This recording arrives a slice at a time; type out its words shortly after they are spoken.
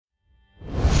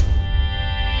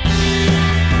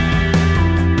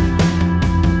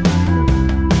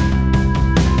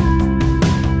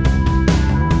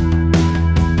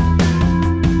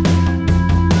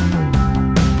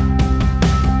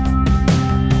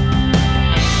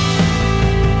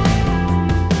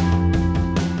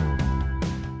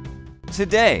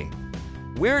Today,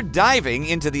 we're diving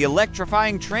into the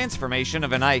electrifying transformation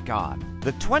of an icon,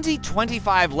 the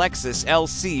 2025 Lexus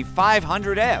LC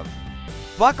 500 EV.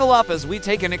 Buckle up as we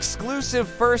take an exclusive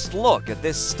first look at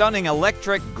this stunning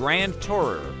electric grand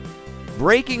tourer,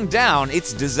 breaking down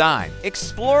its design,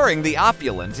 exploring the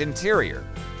opulent interior,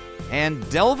 and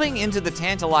delving into the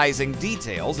tantalizing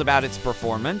details about its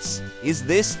performance. Is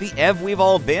this the EV we've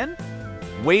all been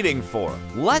waiting for?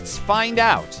 Let's find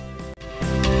out.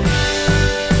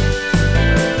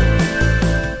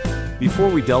 Before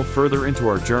we delve further into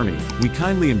our journey, we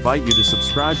kindly invite you to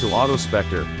subscribe to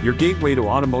AutoSpectre, your gateway to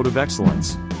automotive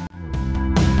excellence.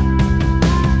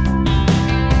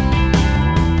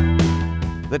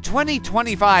 The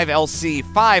 2025 LC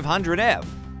 500 EV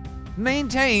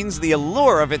maintains the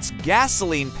allure of its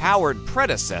gasoline-powered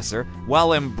predecessor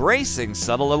while embracing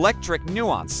subtle electric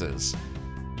nuances.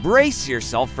 Brace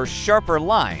yourself for sharper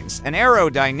lines, an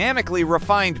aerodynamically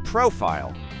refined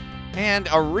profile, and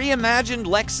a reimagined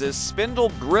Lexus spindle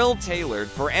grille tailored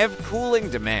for EV cooling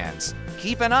demands.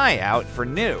 Keep an eye out for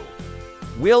new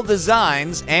wheel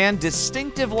designs and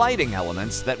distinctive lighting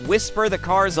elements that whisper the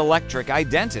car's electric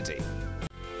identity.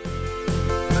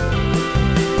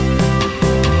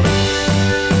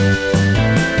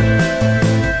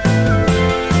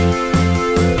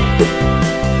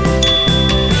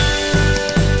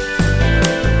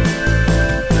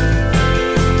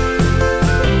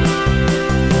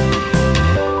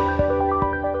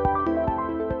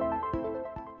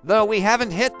 Though we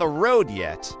haven't hit the road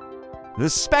yet, the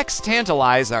specs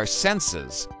tantalize our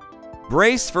senses.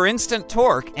 Brace for instant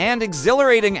torque and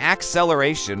exhilarating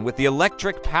acceleration with the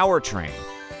electric powertrain,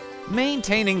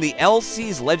 maintaining the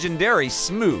LC's legendary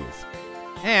smooth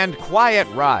and quiet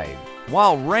ride.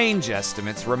 While range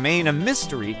estimates remain a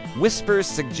mystery, whispers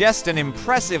suggest an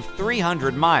impressive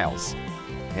 300 miles.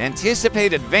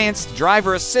 Anticipate advanced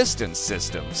driver assistance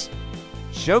systems,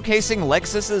 showcasing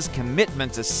Lexus's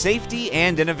commitment to safety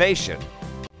and innovation.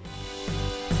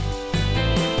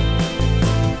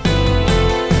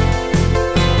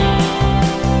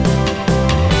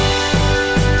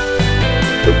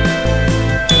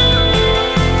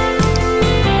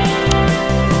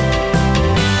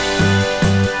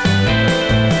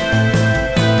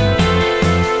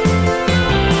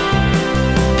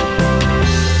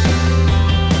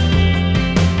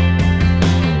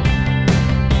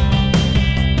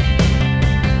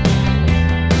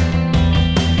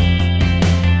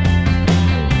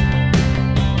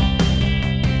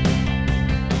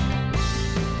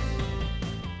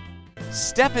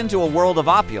 Step into a world of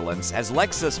opulence as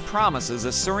Lexus promises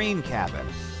a serene cabin,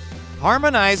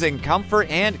 harmonizing comfort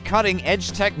and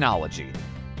cutting-edge technology.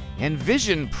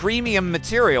 Envision premium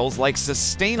materials like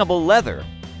sustainable leather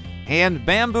and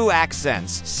bamboo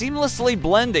accents, seamlessly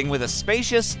blending with a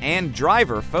spacious and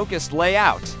driver-focused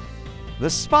layout. The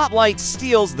spotlight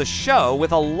steals the show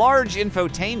with a large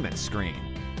infotainment screen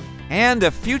and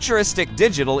a futuristic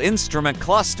digital instrument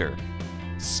cluster.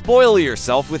 Spoil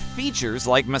yourself with features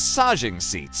like massaging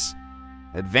seats,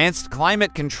 advanced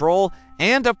climate control,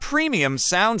 and a premium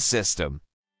sound system.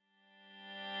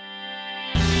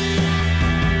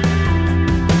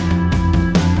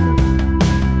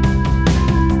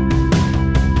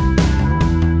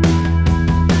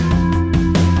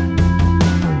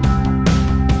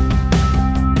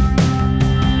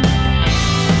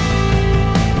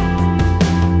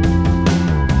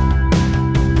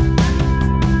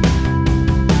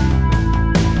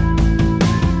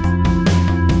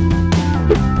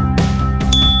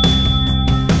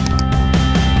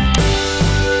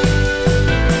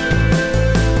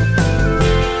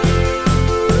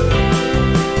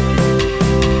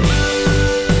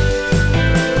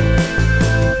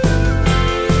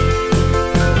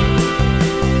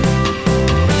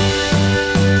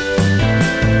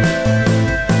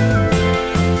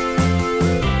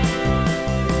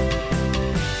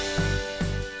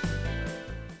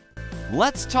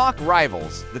 Let's talk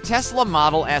rivals, the Tesla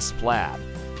Model S Plaid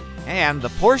and the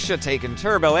Porsche Taycan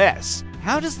Turbo S.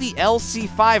 How does the LC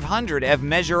 500 EV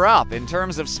measure up in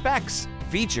terms of specs,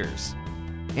 features,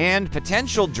 and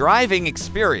potential driving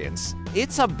experience?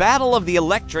 It's a battle of the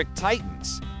electric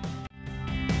titans.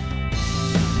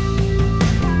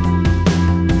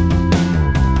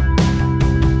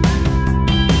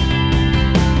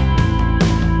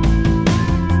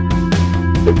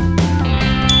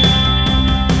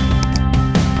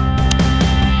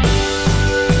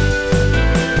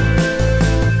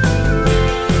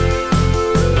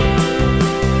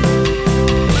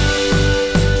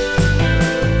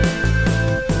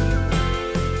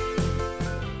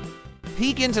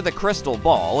 Peek into the crystal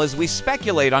ball as we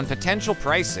speculate on potential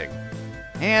pricing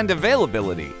and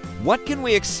availability. What can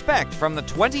we expect from the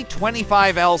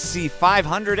 2025 LC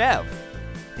 500 EV?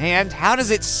 And how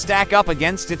does it stack up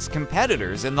against its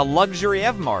competitors in the luxury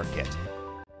EV market?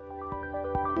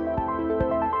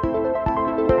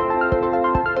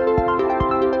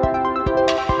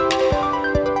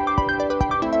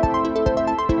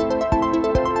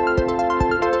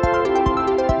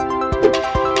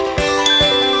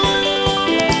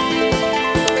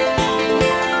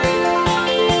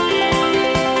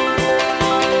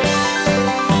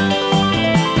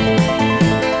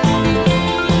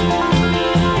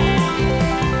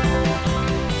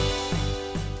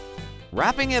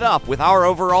 Wrapping it up with our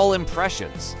overall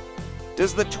impressions,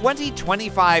 does the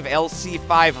 2025 LC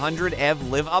 500 EV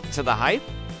live up to the hype?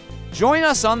 Join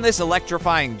us on this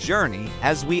electrifying journey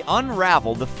as we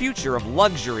unravel the future of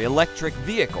luxury electric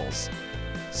vehicles.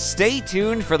 Stay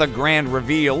tuned for the grand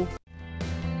reveal.